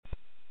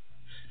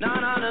I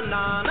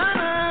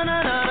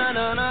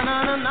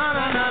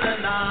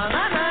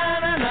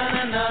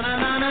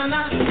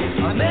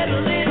met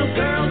a little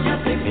girl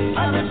just the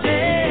other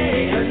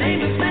day. Her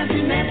name is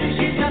Fancy Nancy.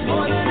 She's got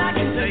more than I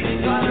can say.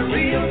 Got a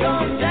real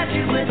gold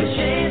statue with a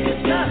shade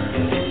of stuff.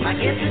 I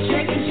get to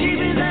shaking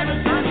sheepies every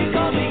time she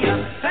calls me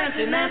up.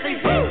 Fancy Nancy,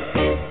 woo!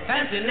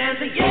 Fancy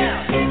Nancy,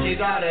 yeah, she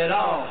got it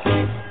all.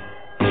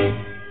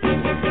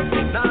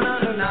 Na na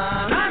na na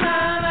na.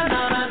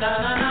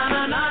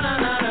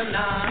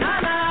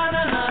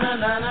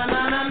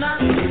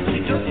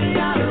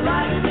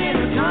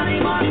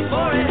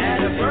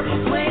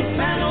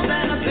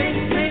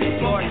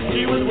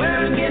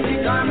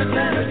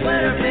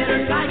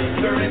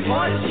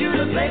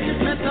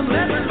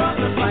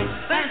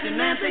 Fancy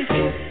Nancy,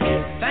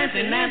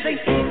 Fancy Nancy,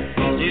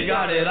 she's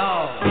got it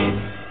all.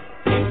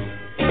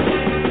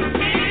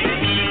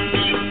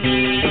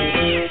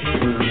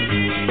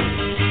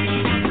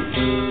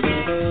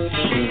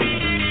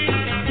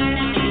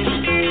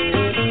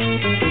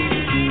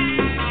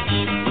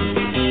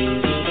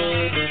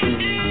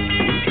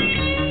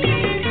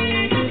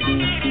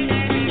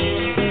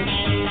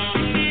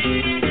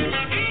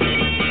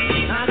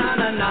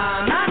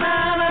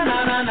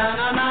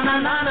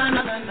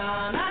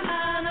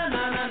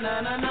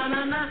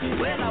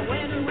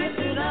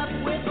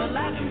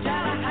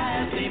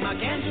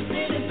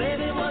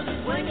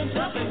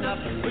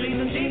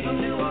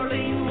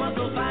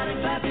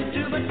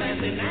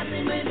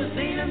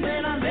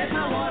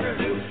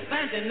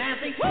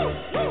 Nancy, woo,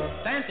 woo,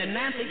 Fancy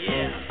Nancy,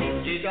 yeah,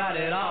 she got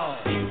it all.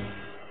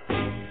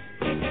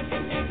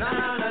 Na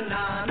na na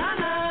na na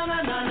na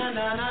na na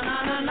na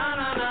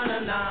na na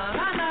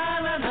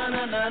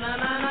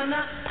na.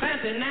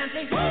 Fancy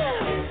Nancy,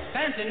 woo,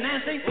 Fancy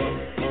Nancy,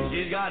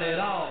 she's got it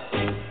all.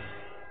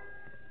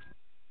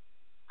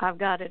 I've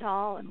got it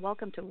all, and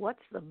welcome to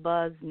What's the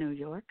Buzz, New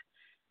York,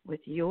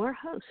 with your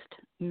host,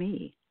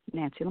 me,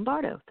 Nancy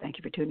Lombardo. Thank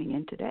you for tuning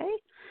in today.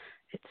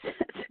 It's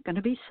going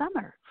to be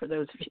summer for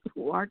those of you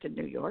who aren't in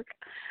New York.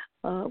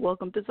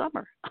 Welcome to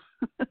summer.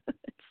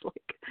 It's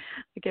like,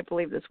 I can't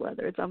believe this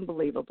weather. It's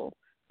unbelievable,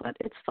 but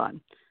it's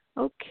fun.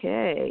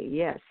 Okay,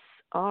 yes.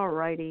 All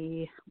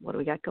righty. What do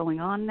we got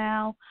going on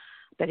now?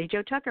 Betty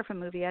Jo Tucker from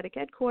Movie Attic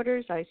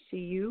Headquarters. I see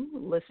you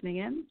listening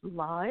in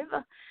live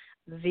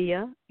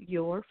via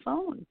your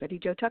phone. Betty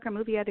Jo Tucker,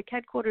 Movie Attic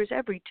Headquarters,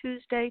 every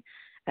Tuesday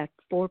at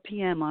 4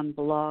 p.m. on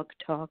Blog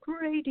Talk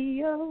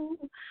Radio.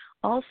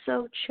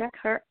 Also, check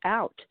her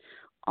out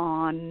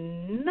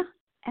on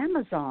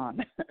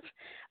Amazon,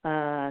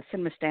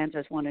 Cinema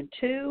Stanzas 1 and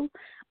 2,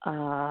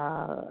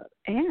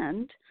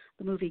 and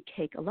the movie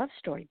Cake, a Love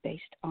Story,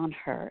 based on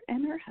her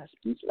and her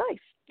husband's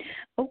life.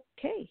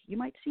 Okay, you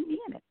might see me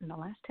in it in the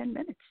last 10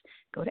 minutes.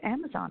 Go to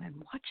Amazon and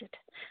watch it.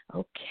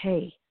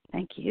 Okay,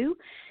 thank you.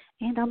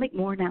 And I'll make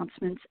more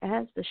announcements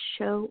as the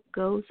show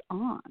goes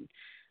on.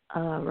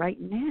 Right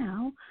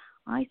now,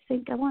 I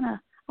think I want to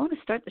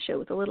start the show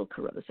with a little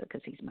Carosa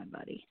because he's my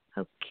buddy.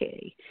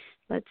 Okay,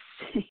 let's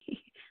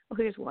see. Oh,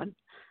 here's one.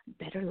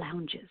 Better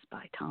Lounges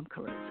by Tom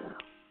Carosa.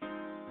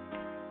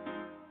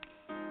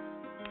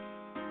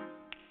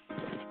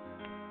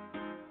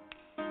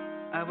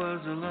 I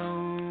was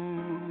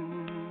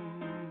alone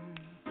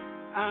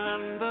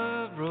on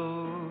the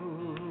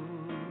road,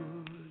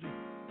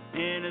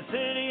 in a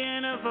city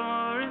in a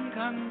foreign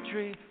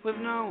country with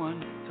no one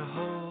to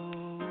hold.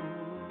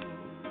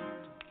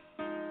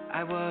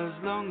 I was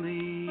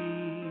lonely,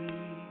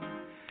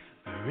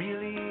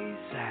 really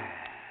sad.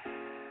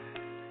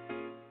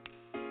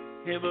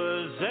 It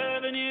was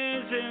 7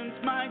 years since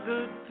my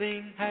good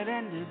thing had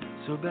ended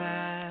so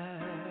bad.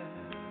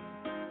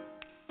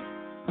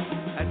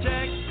 I checked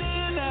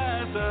in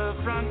at the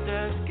front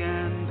desk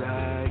and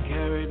I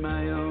carried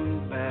my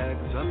own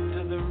bags up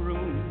to the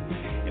room.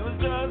 It was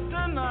just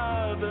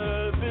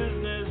another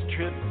business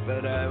trip,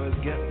 but I was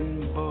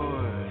getting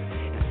bored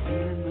and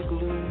feeling the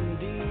gloom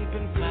deep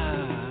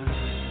inside.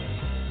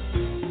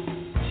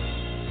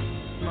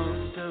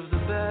 Most of the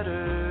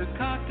better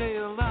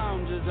cocktail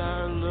lounges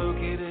are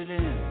located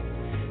in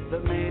the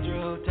major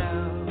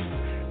hotels.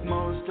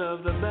 Most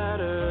of the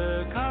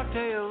better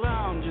cocktail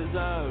lounges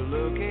are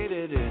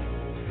located in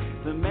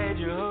the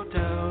major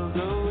hotels,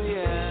 oh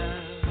yeah,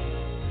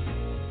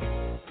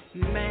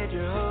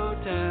 major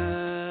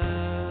hotels.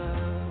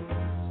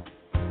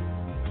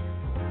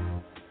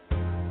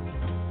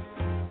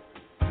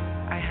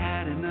 I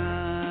had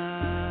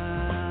enough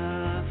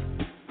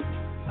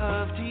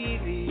of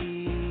TV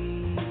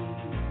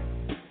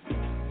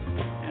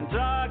and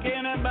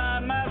talking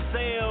about my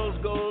sales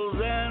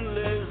goals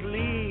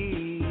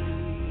endlessly.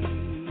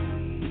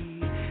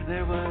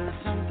 There was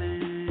something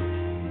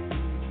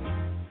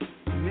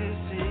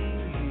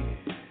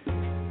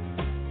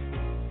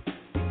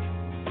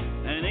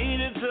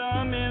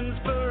some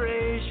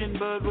inspiration,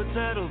 but would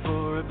settle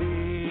for a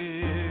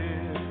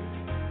beer.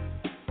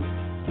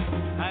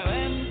 I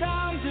went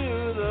down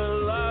to the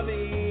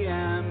lobby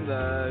and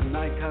the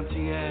night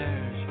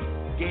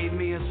concierge gave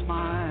me a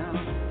smile.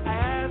 I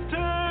asked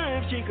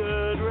her if she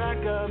could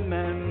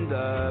recommend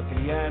a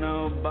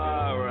piano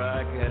bar where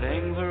I could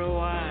hang for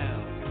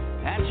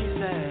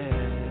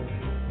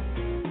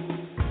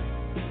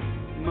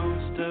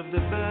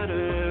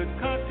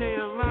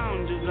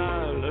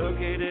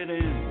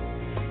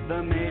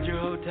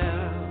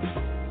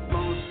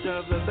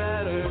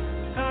better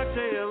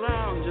cocktail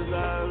lounges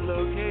are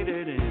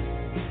located in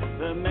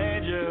the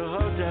major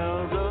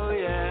hotels, oh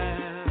yeah.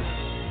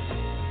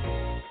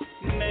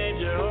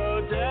 Major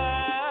hotels.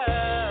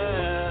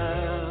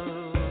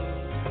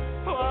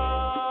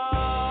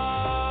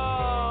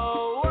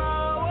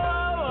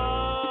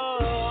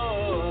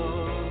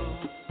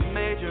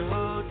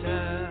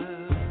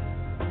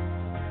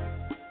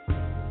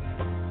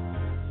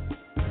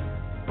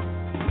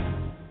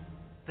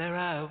 There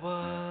I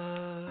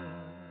was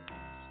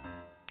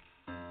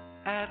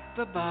at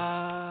the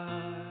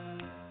bar,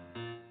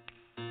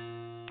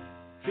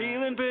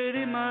 feeling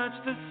pretty much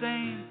the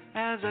same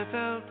as I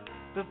felt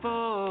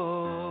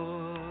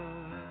before.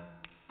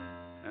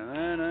 And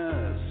then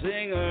a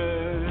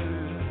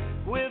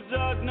singer with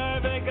Doug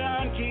Nervik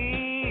on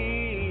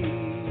keys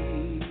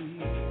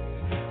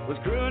was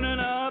crooning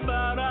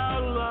about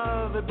our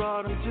love that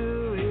brought him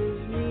to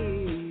his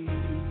knees.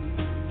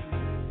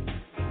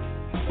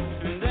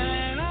 And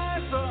then I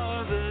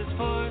saw this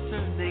force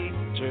of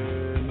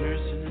nature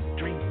nursing a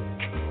drink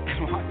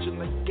and watching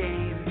the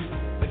game.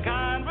 The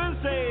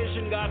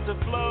conversation got to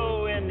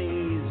flowing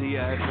easy.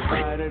 I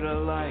provided a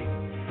light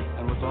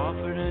and was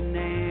offered a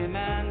name,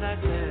 and I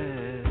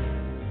said,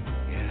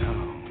 you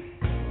know,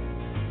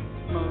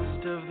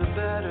 most of the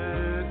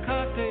better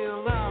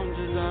cocktail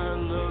lounges are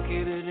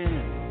located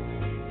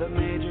in the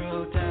major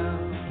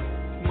hotels.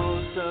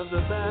 Most of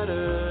the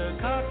better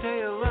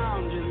cocktail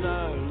lounges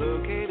are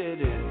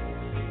located in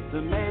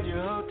the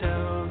major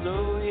hotels,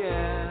 oh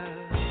yeah.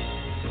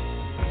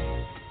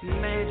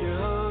 Major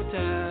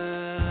hotels.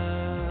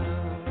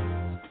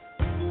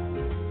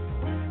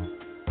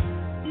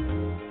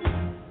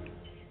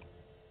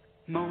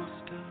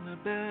 Most of the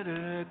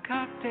better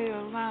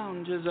cocktail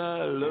lounges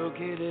are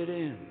located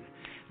in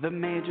the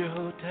major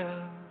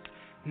hotels.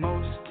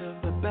 Most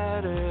of the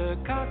better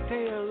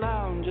cocktail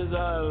lounges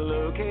are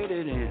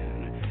located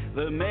in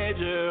the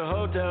major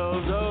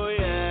hotels, oh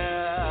yeah.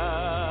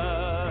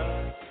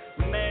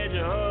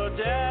 Major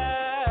hotels.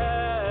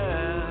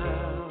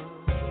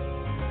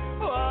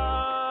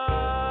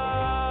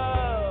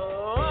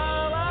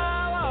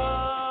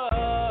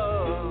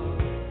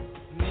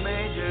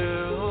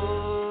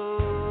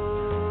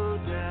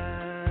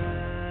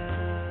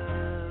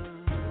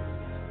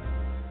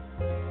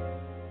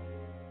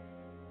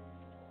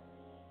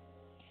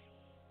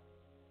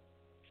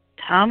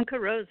 Tom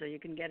Carosa. You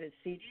can get his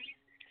CD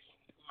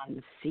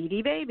on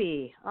CD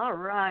Baby. All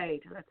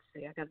right. Let's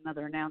see. I got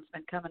another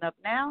announcement coming up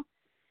now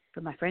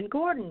from my friend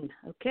Gordon.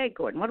 Okay,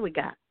 Gordon, what do we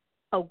got?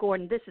 Oh,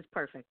 Gordon, this is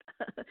perfect.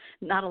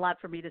 Not a lot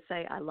for me to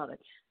say. I love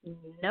it.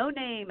 No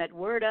Name at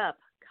Word Up,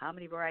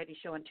 comedy variety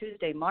show on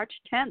Tuesday, March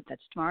 10th.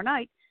 That's tomorrow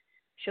night.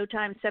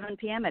 Showtime 7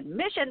 p.m.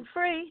 Admission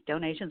free.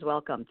 Donations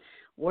welcome.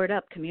 Word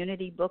Up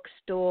Community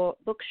Bookstore,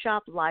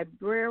 Bookshop,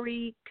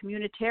 Library,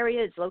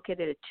 Communitaria is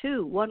located at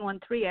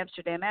 2113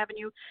 Amsterdam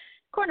Avenue,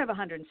 corner of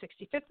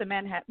 165th and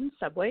Manhattan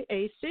Subway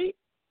AC,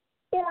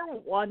 or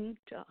 1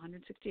 to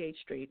 168th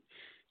Street.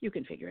 You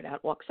can figure it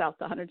out. Walk south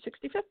to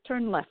 165th,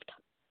 turn left.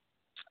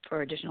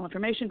 For additional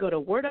information, go to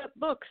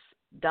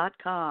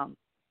wordupbooks.com.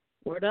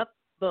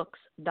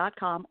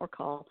 Wordupbooks.com or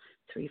call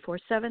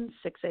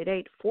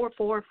 347-688-4456.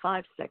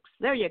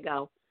 There you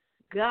go.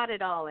 Got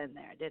it all in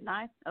there, didn't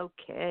I?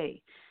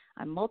 Okay.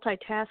 I'm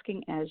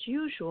multitasking as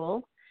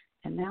usual,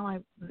 and now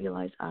I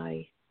realize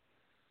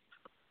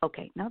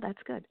okay, no,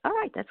 that's good. All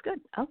right, that's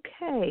good.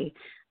 Okay.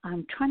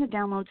 I'm trying to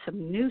download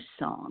some new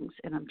songs,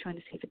 and I'm trying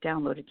to see if it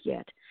downloaded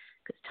yet,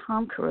 because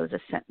Tom Carosa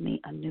sent me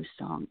a new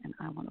song, and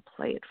I want to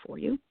play it for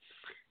you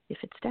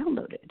if it's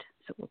downloaded.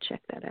 So we'll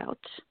check that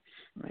out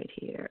right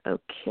here.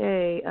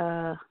 Okay,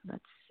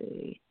 let's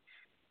see.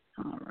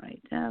 All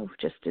right. Oh,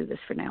 just do this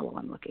for now while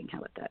I'm looking. How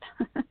about that?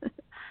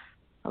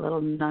 A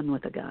little Nun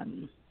with a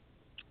Gun.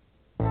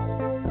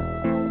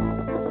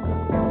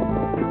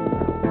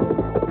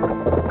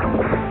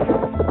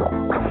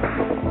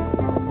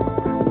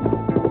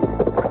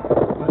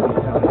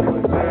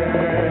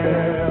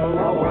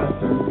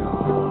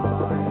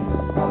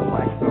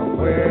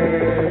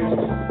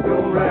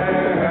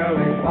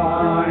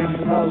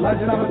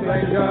 Legend of a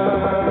stranger,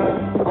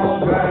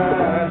 all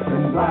dressed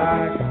in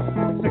black,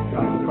 6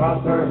 guns across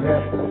her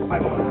hip,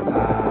 Bible in her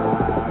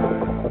back,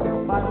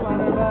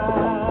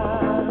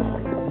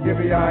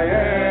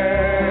 yippee-yi-yay,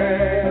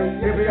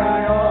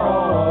 yippee-yi-oh,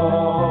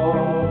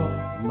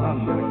 Nun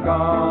with a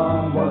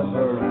gun was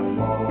her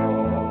MO,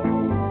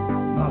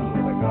 Nun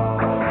with a gun.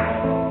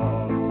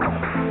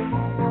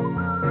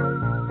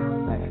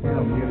 The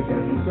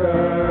music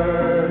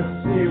church,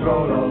 she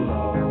rode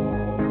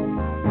alone,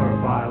 her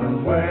violent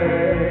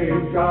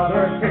ways got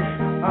her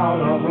kicked out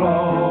of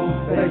Rome.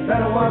 They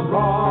said it was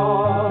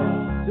wrong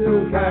to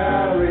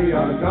carry a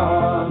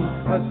gun,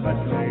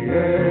 especially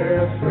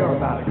if you're a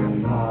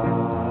Vatican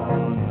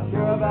nun.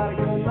 You're a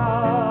Vatican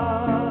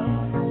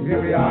nun.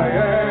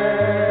 Yippee-yi-yay,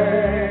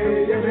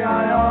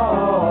 yippee-yi-oh.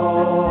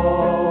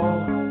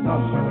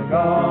 Nun with a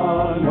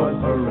gun was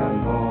her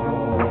Rambo.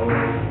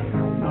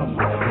 Nun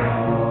with a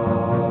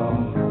gun,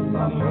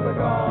 nun with a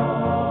gun.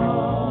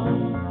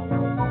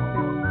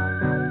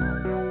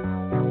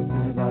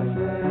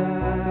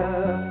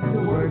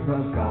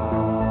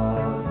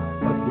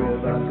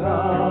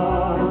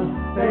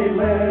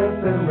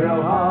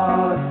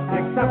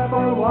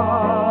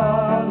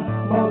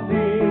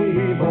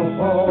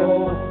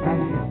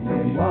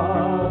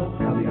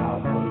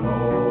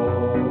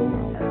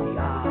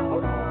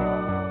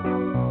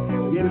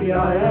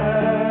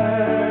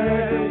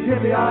 Yippee-yi-yay,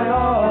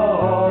 yippee-yi-yo.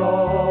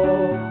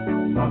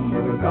 Son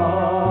with a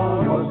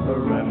gun was the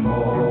Rambo.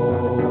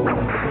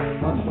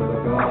 Son with a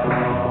gun,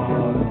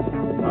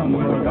 son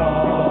with a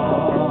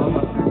gun,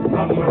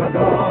 son with a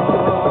gun.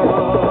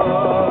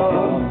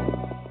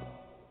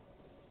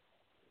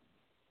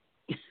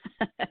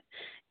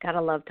 Gotta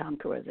love Tom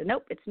Caruso.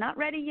 Nope, it's not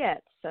ready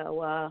yet,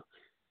 so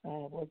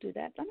we'll do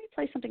that. Let me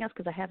play something else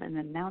because I have an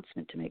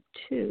announcement to make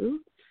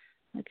too.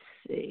 Let's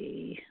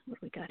see.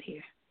 What do we got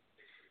here?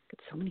 Got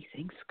so many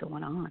things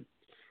going on.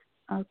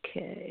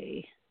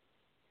 Okay.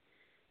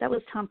 That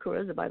was Tom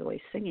Caruso, by the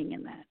way, singing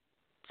in that.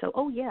 So,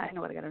 oh, yeah, I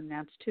know what I got to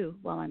announce too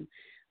while I'm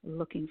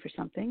looking for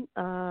something,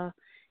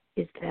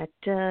 is that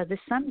this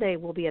Sunday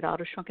we'll be at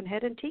Otto's Shrunken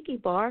Head and Tiki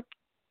Bar,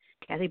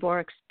 Kathy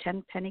Borick's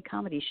 10 Penny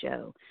Comedy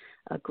Show.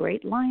 A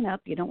great lineup.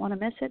 You don't want to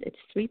miss it. It's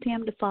 3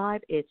 p.m. to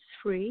 5. It's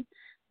free.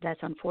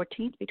 That's on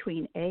 14th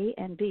between A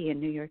and B in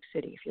New York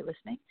City. If you're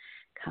listening,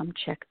 come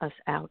check us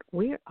out.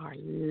 We are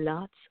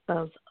lots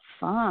of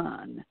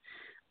fun.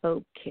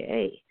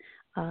 Okay.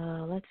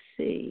 Let's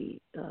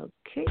see.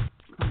 Okay.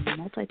 I'm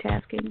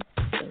multitasking,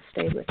 so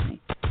stay with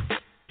me.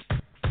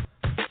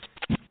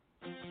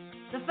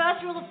 The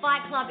first rule of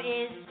Fight Club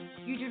is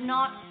you do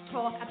not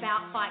talk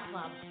about Fight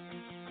Club.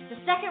 The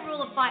second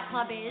rule of Fight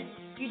Club is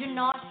you do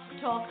not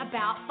talk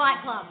about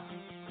Fight Club.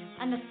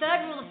 And the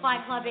third rule of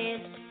Fight Club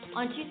is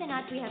on Tuesday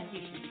nights we have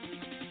sushi.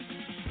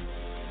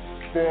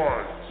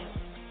 Fight.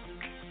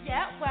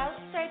 Yeah, well,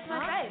 say it to my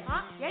face.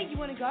 Yeah, you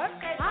want to go?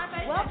 Say it to my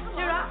face. Well,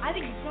 dude, I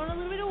think you've grown a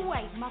little bit of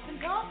weight, muffin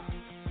top.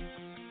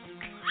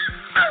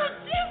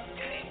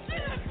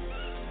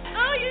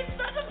 Oh, you're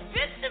such a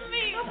bitch to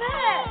me. Stop it.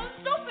 Oh,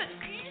 stop it.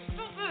 You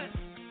stupid.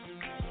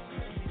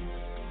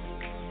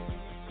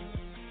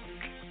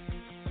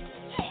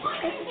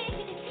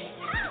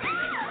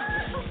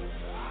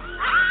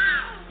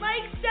 My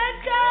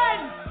extension!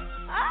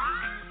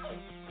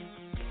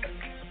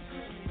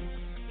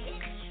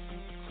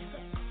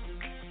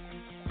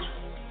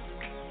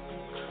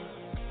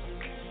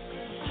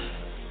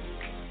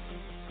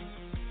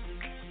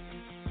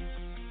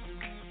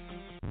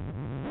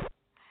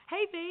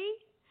 Hey B,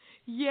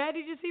 yeah,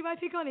 did you see my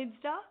pic on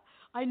Insta?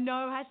 I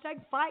know,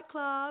 hashtag Fight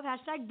Club,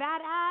 hashtag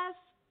badass.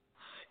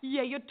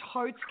 Yeah, your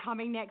tote's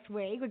coming next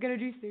week. We're gonna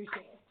do sushi.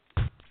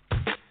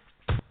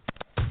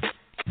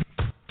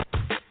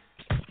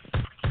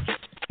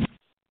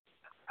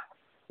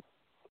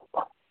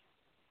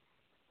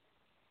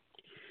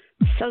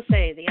 So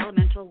say the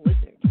Elemental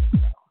Wizard.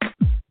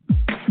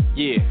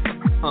 Yeah,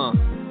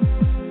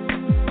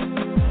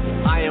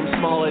 I am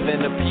smaller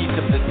than a piece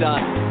of the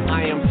dust.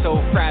 I am so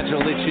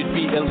fragile it should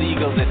be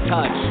illegal to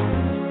touch.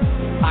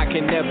 I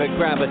can never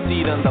grab a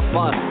seat on the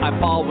bus. I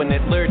fall when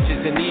it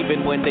lurches and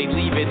even when they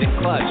leave it in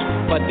clutch.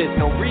 But there's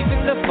no reason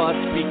to fuss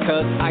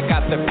because I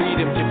got the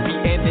freedom to be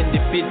an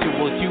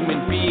individual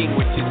human being,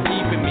 which is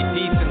keeping me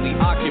decently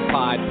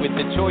occupied with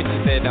the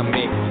choices that I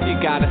make. You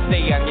gotta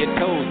stay on your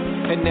toes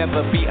and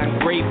never be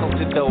ungrateful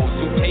to those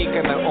who take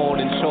on their own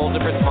and shoulder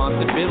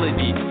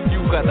responsibility. You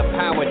got the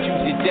power,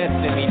 choose your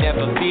destiny,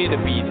 never fear to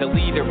be the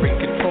leader in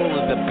control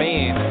of the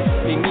band.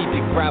 You need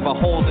to grab a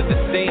hold of the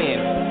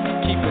sand.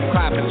 Keep them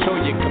clapping, show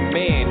your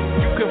command.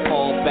 You can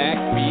fall back,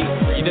 being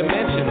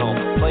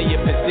three-dimensional. Play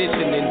your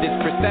position in this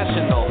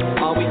processional.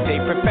 Always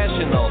stay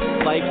professional.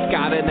 Life's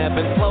got an ebb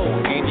and flow,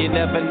 and you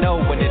never know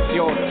when it's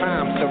your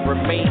time, so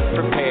remain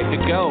prepared to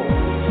go.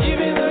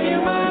 Even though you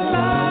might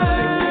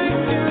like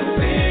to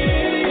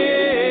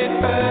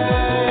sit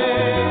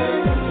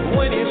back,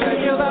 when you try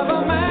your love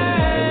of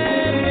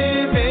mine,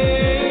 living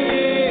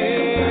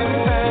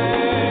back.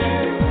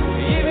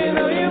 Even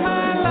though you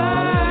might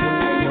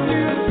like to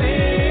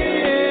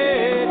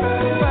sit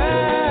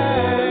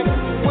back,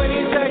 when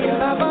you try your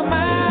love of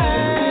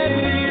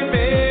mine,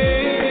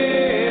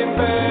 living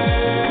back.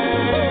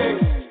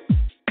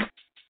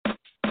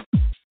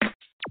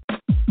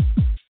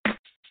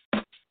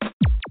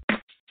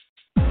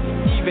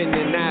 Even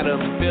an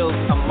atom builds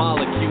a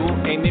molecule,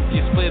 and if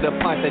you split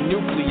apart the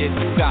nucleus,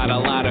 you got a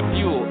lot of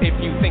fuel. If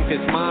you think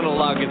this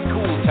monologue is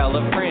cool, tell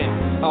a friend.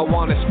 I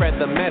wanna spread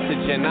the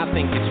message, and I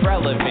think it's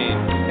relevant.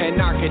 An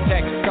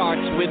architect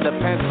starts with a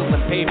pencil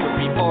and paper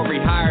before he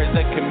hires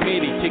a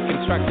committee to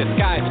construct a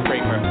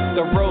skyscraper.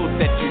 The road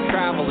that you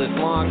travel is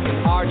long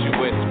and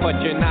arduous,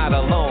 but you're not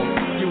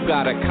alone. You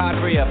got a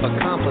cadre of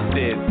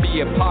accomplices.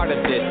 Be a part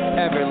of this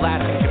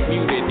everlasting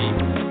community.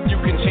 You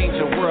can change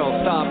the world,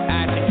 stop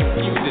acting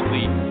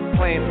confusedly.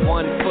 Plant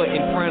one foot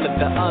in front of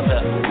the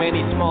other. Many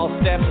small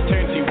steps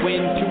turns you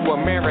into a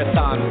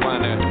marathon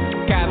runner.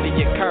 Gather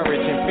your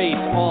courage and face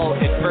all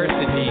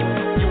adversity.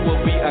 You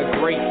will be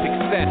a great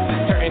success.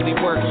 It certainly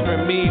works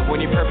for me. When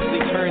you purposely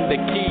turn the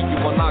key, you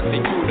unlock the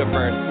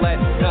universe. Let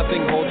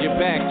nothing hold you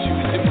back.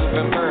 Choose to move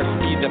and burst.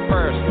 Be the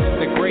first,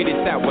 the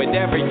greatest at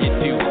whatever you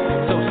do.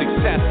 So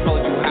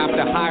successful, you have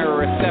to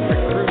hire a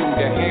separate crew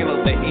to handle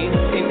the ins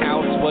and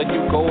outs while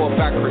you go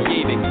about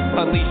creating.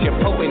 Unleash your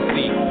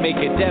potency, make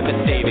it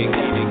devastating.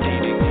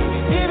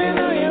 Even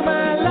though you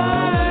might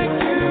like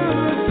to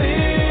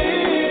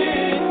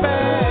sit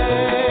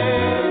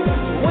back,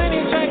 when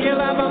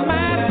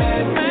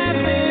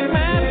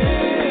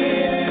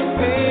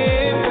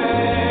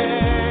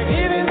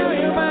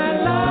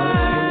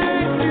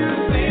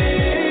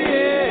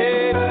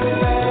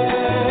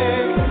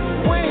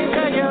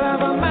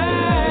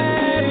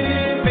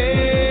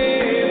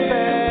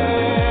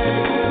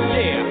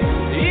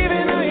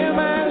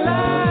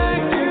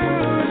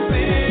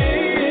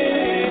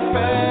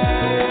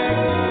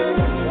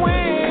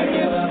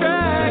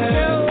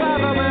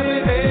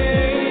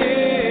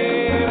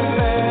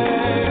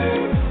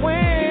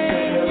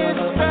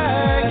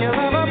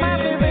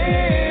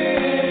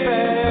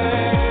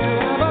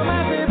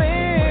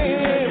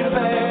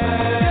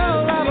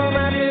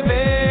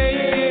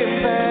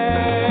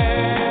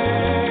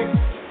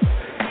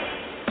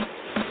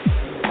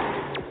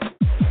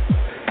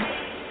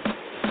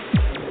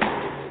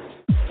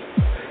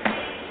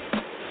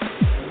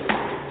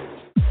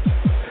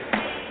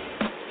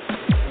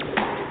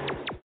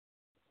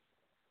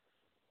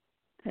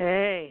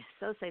Hey,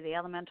 so say the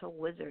Elemental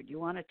Wizard. You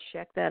want to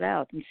check that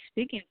out. And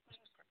speaking of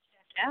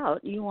check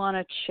out, you want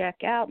to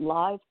check out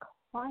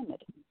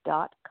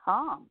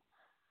liveclimate.com.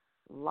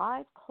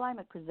 Live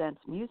Climate presents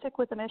Music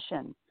with a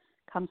Mission.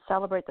 Come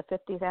celebrate the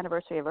 50th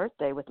anniversary of Earth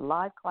Day with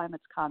Live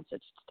Climate's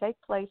concerts to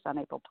take place on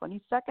April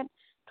 22nd,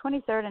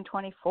 23rd, and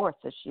 24th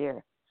this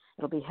year.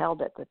 It'll be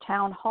held at the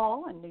Town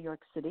Hall in New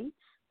York City.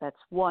 That's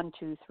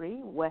 123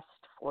 West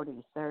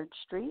 43rd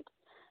Street.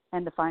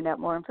 And to find out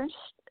more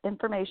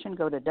information,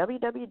 go to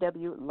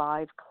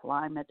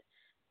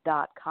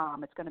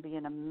www.liveclimate.com. It's going to be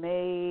an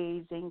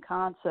amazing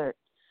concert,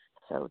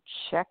 so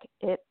check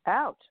it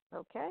out.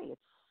 Okay,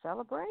 it's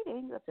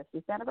celebrating the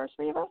 50th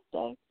anniversary of Earth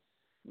Day.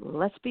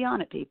 Let's be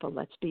on it, people.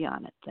 Let's be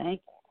on it.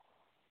 Thank you.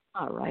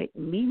 All right.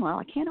 Meanwhile,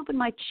 I can't open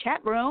my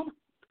chat room,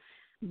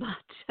 but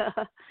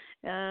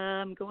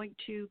I'm going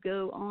to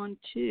go on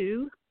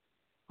to,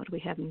 what do we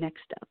have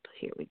next up?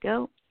 Here we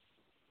go.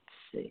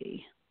 Let's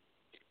see.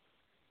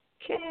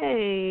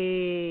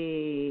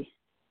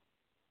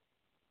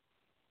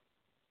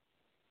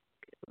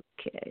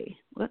 Okay.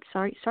 Whoops,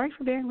 sorry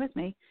for bearing with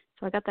me.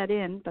 So I got that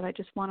in, but I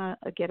just want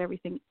to get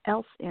everything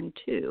else in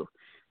too.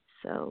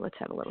 So let's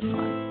have a little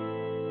fun.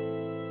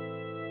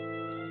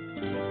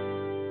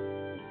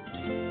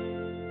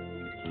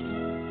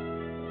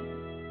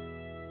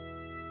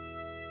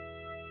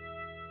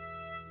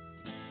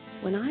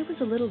 When I was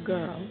a little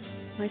girl,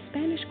 my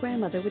Spanish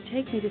grandmother would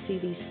take me to see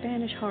these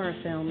Spanish horror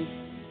films,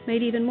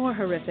 made even more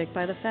horrific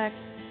by the fact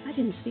I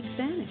didn't speak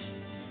Spanish.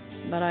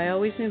 But I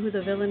always knew who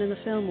the villain in the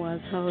film was.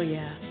 Oh,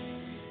 yeah.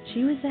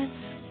 She was that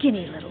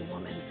skinny little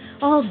woman,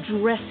 all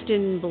dressed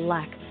in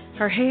black.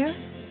 Her hair,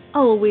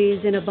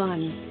 always in a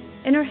bun.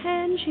 In her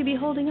hand, she'd be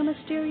holding a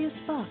mysterious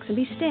box and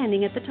be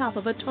standing at the top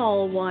of a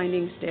tall,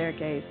 winding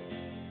staircase.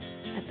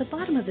 At the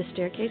bottom of the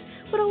staircase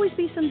would always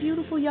be some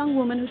beautiful young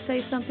woman who'd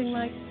say something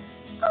like,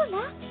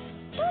 "Hola,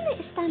 ¿dónde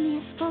está mi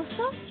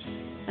esposo?"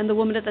 And the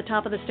woman at the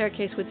top of the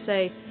staircase would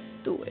say,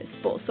 "Tu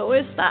esposo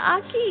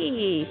está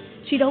aquí."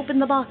 She'd open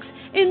the box.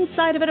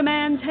 Inside of it, a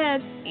man's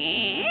head.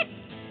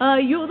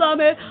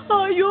 Ayúdame,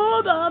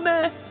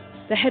 ayúdame.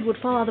 The head would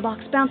fall out of the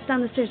box, bounce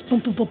down the stairs, boom,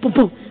 boom, boom, boom,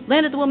 boom,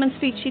 land at the woman's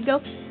feet. She'd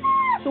go,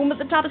 ah! The woman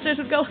at the top of the stairs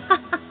would go, ha,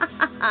 ha, ha,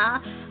 ha,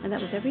 ha. And that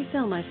was every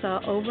film I saw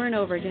over and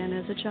over again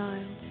as a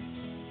child.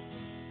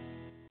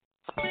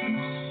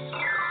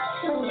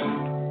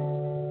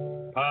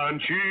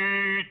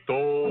 Panchito.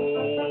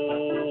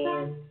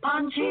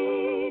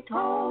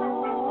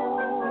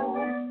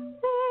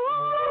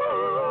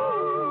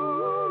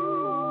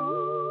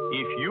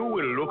 If you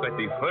will look at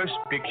the first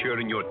picture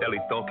in your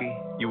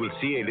teletalkie, you will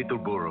see a little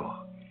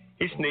burro.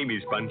 His name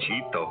is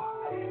Panchito.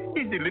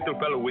 He's the little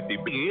fellow with the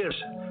big ears.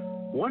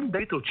 One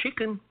little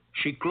chicken,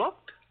 she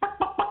clucked.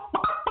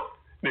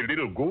 The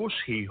little goose,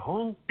 he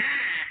honked.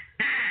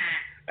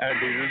 And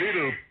the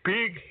little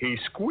pig, he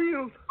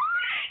squealed.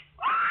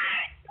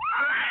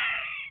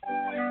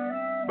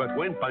 But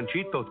when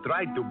Panchito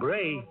tried to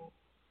bray,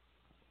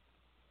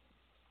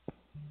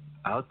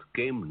 out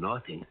came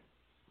nothing.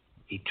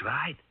 He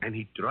tried and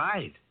he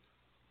tried,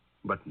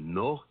 but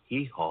no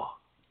hee-haw.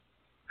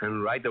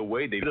 And right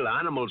away, the little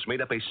animals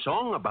made up a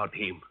song about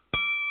him.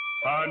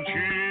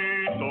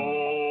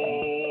 Panchito,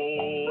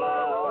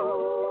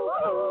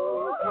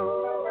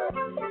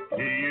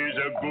 he is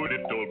a good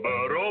little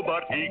burro,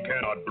 but he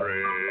cannot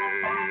bray.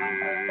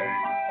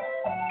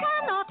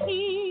 Cannot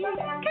he,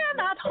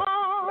 cannot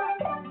harm,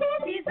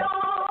 this is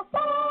awful.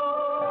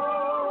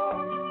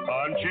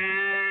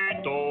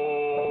 Panchito,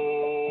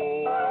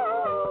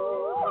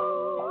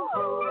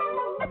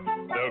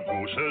 the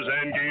gooses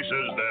and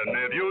geeses, their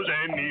nephews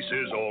and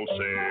nieces all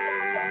say.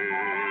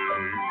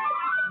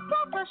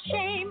 What a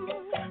shame,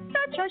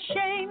 such a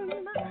shame.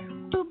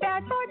 Too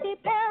bad for the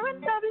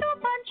parents of little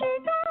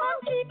Panchito.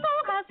 Panchito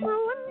has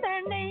ruined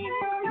their name.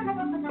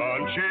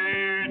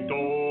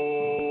 Panchito.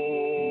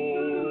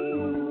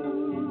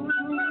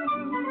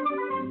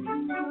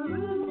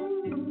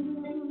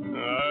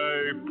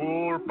 Ay,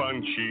 poor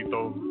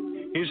Panchito.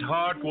 His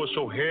heart was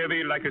so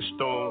heavy like a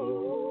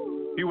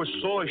stone. He was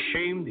so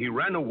ashamed, he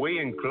ran away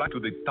and climbed to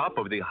the top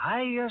of the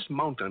highest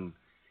mountain.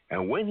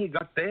 And when he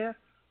got there,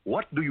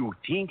 what do you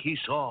think he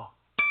saw?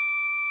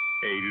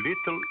 A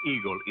little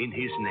eagle in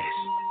his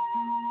nest.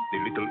 The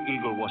little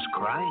eagle was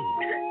crying.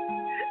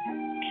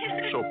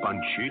 So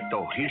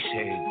Panchito, he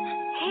said,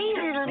 Hey,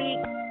 little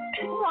eagle,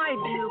 why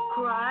do you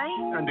cry?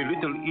 and the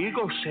little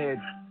eagle said,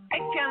 I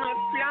cannot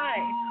fly.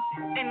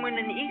 And when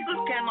an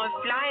eagle cannot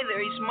fly,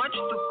 there is much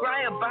to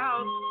cry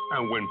about.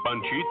 and when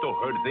Panchito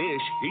heard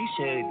this, he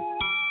said,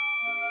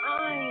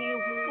 Ah, you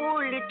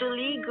poor little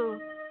eagle.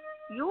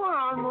 You are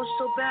almost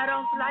so bad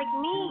off like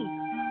me.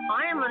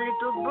 I am a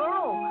little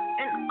burro,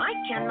 and I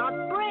cannot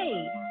bray.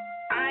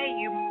 Ay,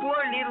 you poor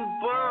little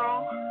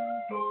burro.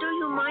 Do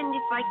you mind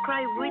if I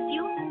cry with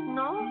you?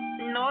 No?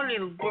 No,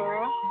 little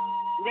burro.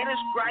 Let us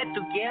cry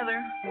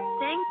together.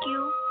 Thank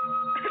you.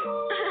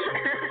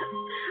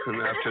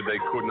 and after they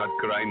could not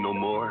cry no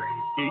more,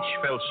 each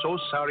felt so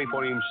sorry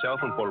for himself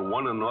and for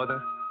one another,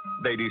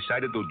 they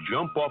decided to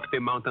jump off the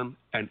mountain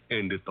and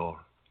end it all.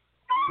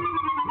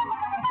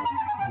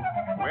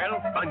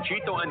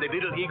 Panchito and the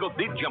little eagle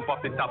did jump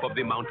off the top of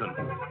the mountain.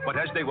 But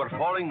as they were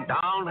falling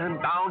down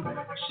and down,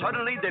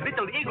 suddenly the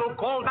little eagle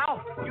called out.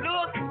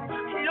 Look,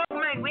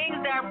 my wings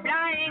are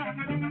flying.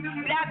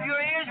 Flap your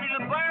ears,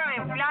 little bird,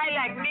 and fly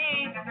like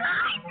me.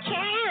 I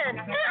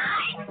can't.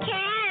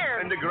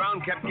 And the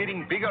ground kept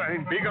getting bigger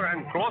and bigger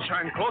and closer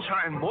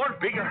and more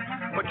bigger.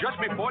 But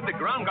just before the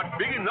ground got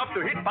big enough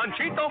to hit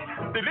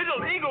Panchito, the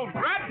little eagle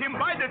grabbed him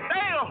by the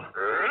tail.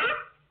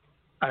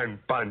 And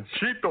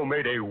Panchito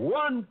made a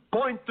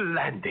one-point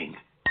landing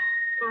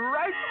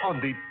right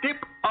on the tip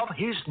of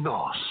his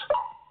nose.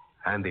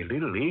 And the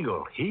little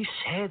eagle, he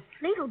said,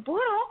 Little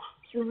burro,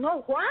 you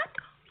know what?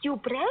 You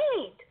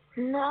brayed.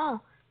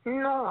 No,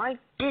 I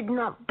did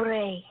not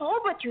bray. Oh,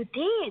 but you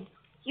did.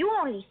 You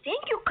only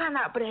think you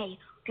cannot bray.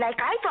 Like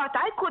I thought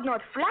I could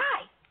not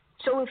fly.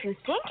 So if you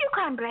think you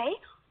can bray,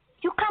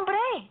 you can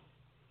bray.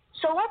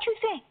 So what you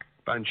think?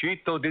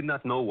 Panchito did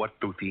not know what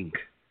to think.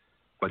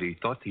 But he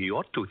thought he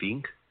ought to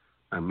think,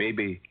 and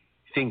maybe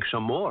think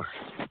some more.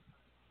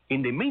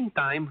 In the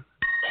meantime,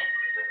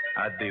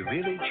 at the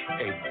village,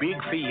 a big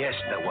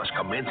fiesta was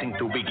commencing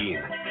to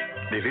begin.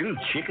 The little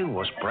chicken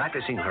was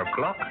practicing her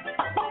cluck.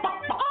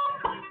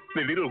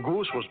 The little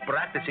goose was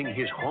practicing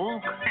his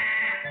honk.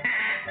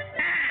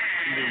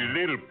 The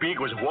little pig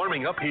was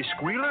warming up his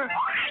squealer.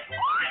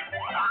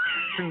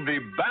 The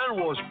band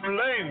was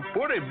playing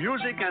pretty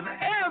music, and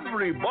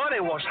everybody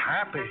was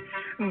happy.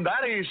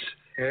 That is,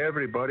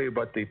 everybody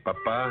but the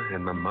papa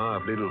and mama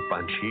of little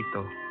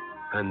Panchito.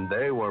 And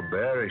they were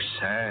very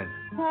sad.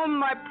 Oh,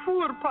 my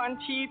poor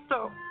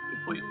Panchito.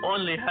 If we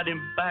only had him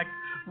back,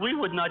 we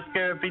would not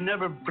care if he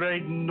never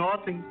brayed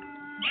nothing.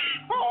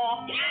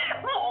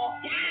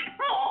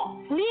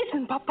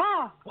 Listen,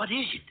 Papa. What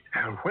is it?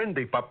 And when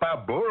the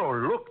papa burro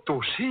looked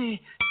to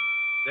see,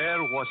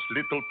 there was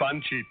little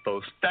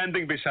Panchito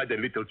standing beside the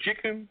little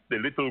chicken, the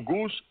little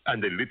goose,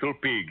 and the little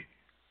pig.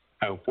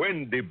 And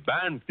when the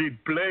band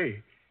did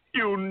play,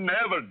 you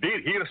never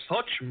did hear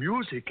such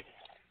music.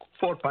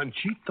 For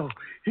Panchito,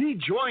 he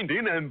joined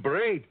in and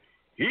brayed,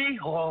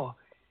 hee-haw,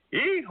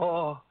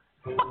 hee-haw.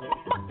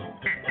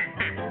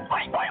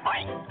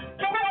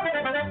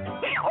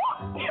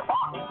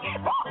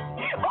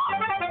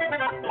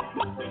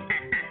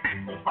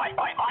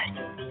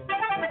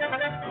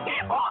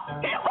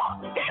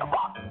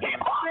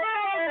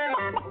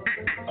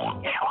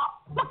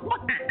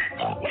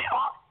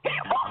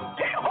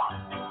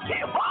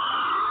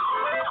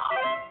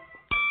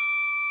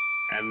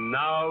 And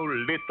now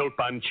little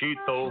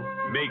Panchito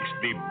makes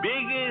the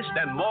biggest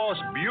and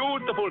most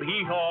beautiful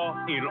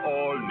hee-haw in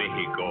all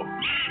Mexico.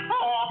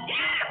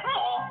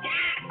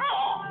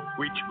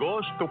 Which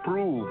goes to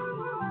prove,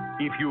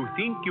 if you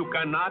think you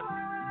cannot,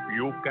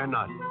 you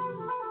cannot.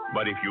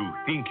 But if you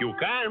think you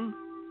can,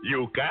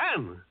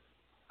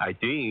 I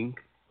think.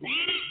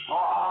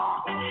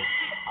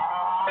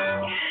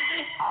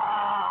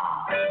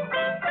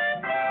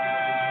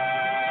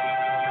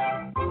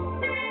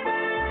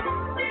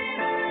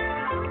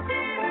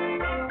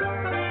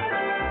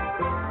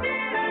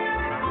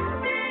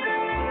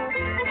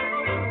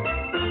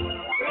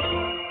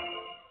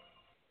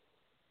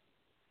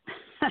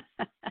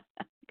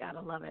 Gotta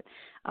love it.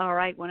 All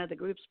right, one of the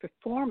groups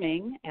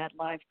performing at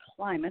Live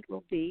Climate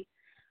will be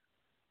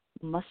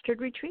Mustard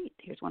Retreat.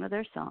 Here's one of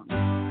their songs.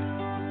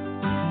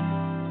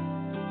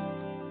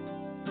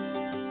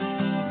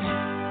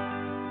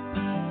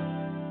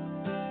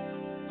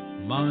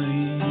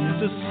 Mine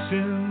is a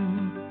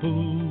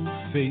simple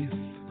faith.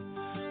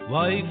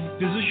 Life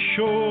is a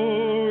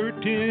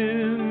short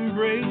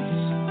embrace.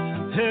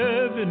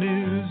 Heaven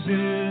is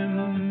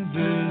in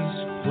this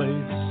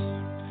place.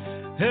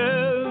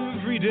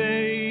 Every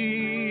day,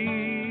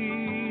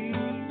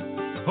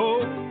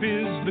 hope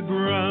is the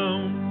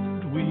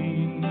ground we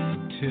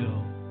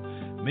till.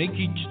 Make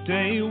each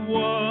day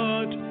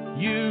what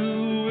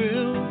you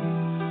will.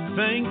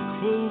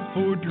 Thankful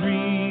for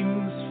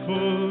dreams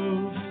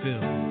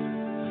fulfilled.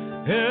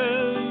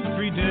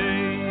 Every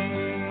day.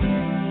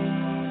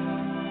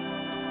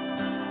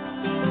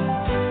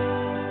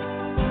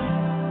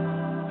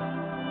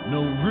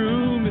 No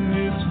room in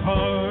this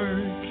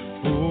heart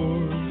for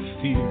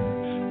fear.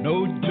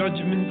 No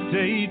judgment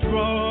day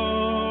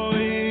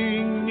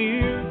drawing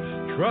near.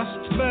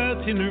 Trust that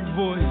inner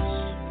voice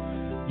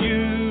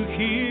you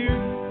hear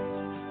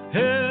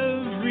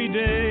every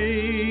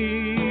day.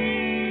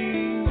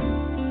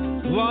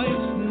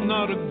 Life's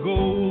not a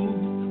goal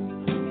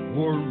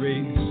or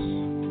race.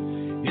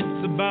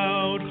 It's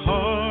about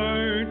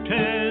heart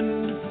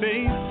and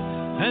faith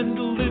and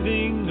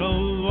living a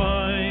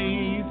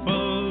life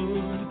of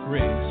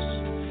grace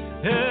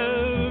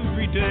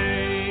every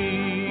day.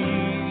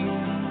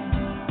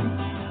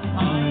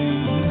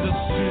 I'm the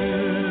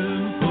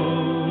simple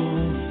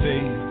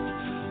faith.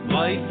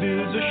 Life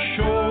is a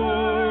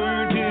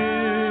short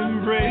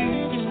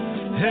embrace.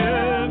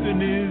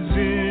 Heaven is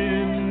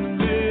in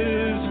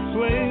this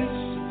place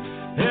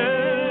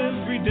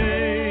every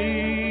day.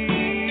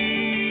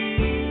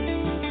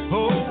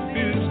 Hope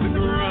is the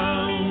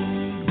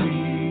ground we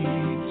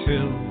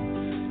till.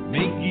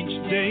 Make each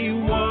day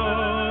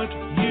what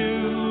you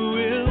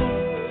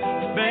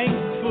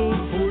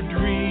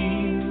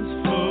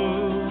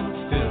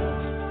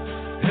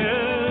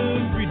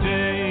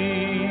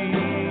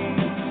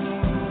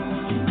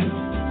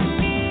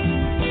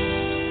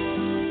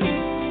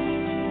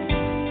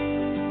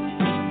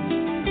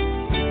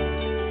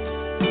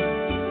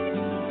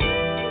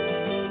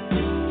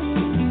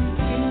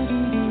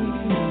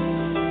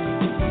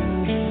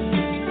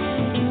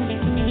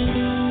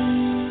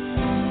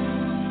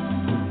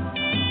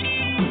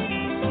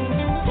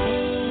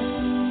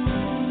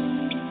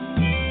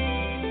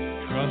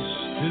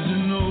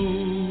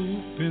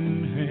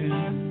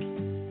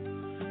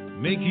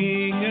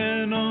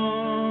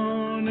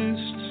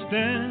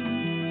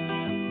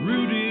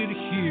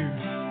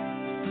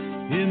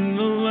in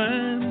the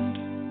land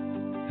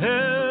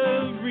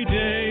every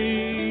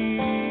day.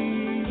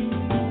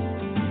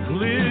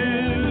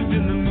 Live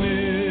in the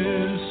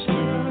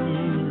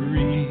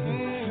mystery,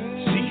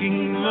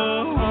 seeking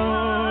the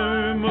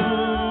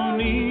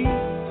harmony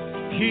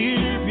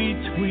here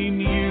between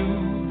you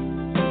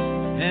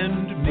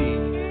and me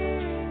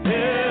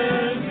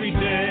every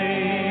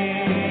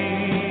day.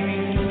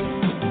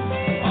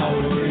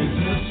 Ours is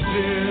a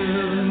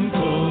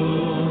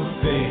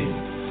simple faith.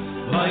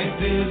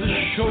 Life is a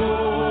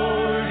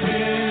short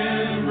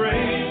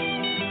embrace.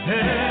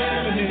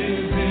 Heaven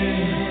is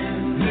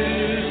in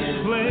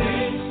this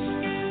place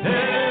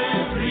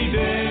every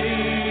day.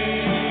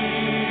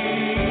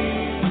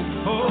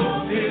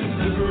 Hope is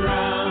the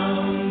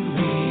ground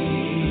we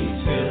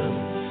till.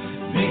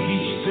 Make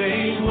each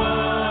day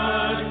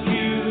what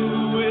you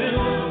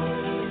will.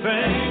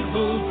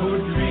 Thankful for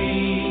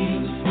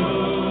dreams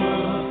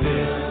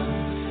fulfilled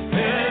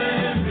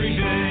every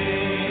day.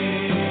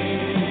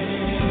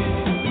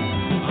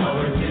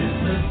 Ours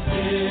is a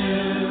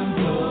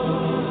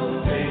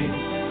simple faith.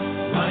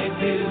 Life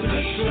is a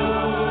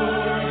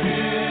short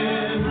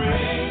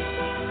embrace.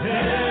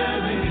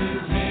 Heaven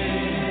is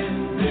in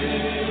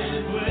this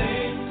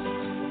place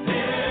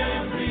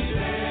every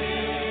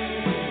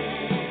day.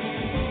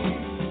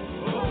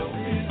 Hope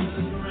is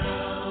the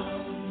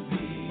ground we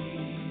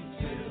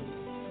till.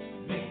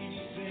 Make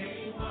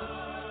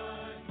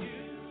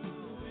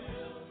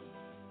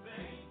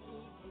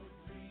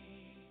each day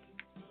what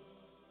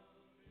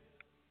you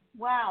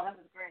will. Thankful for dreams. Wow, that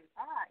was great.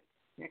 All right,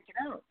 check it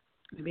out.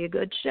 It'll be a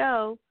good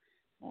show.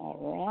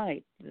 All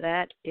right,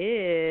 that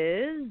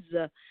is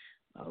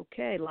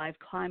okay. Live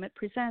Climate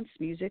presents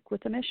Music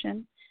with a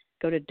Mission.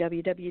 Go to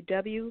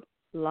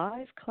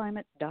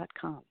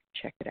www.liveclimate.com.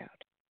 Check it out.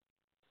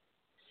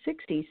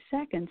 60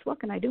 seconds.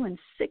 What can I do in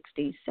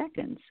 60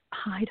 seconds?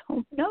 I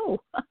don't know.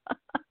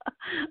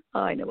 Oh,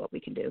 I know what we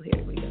can do.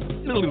 Here we go.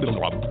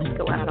 Let's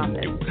go out on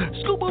this.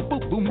 Thanks for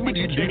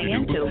tuning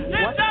in to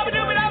What's the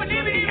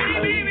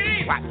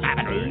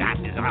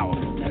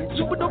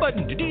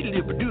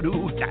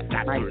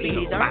My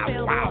CDs are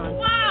available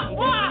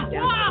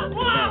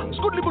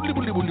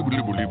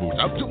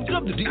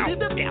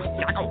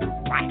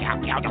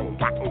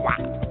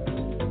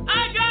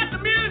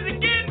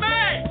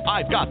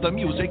I've got the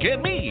music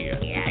in me.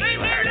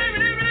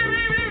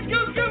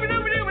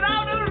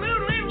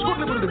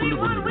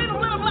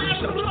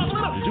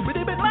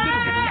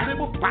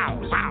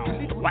 Wow,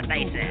 what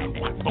they said.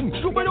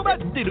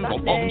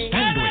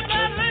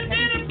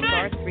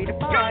 Bar 3 to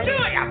 5.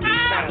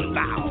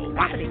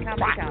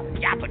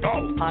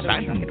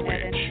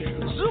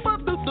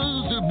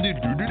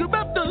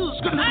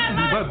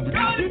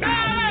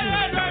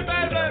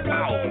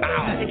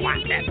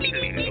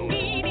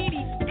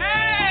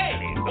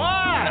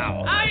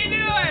 How you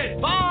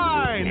doing?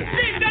 Fine.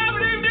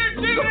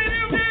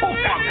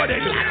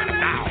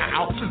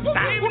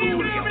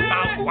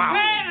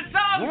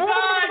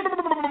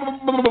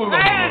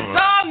 Man, the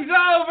song's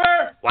over.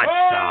 What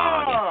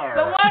song?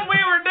 The one we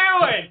were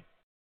doing.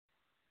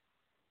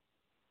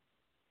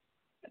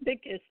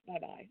 Big kiss.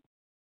 Bye-bye.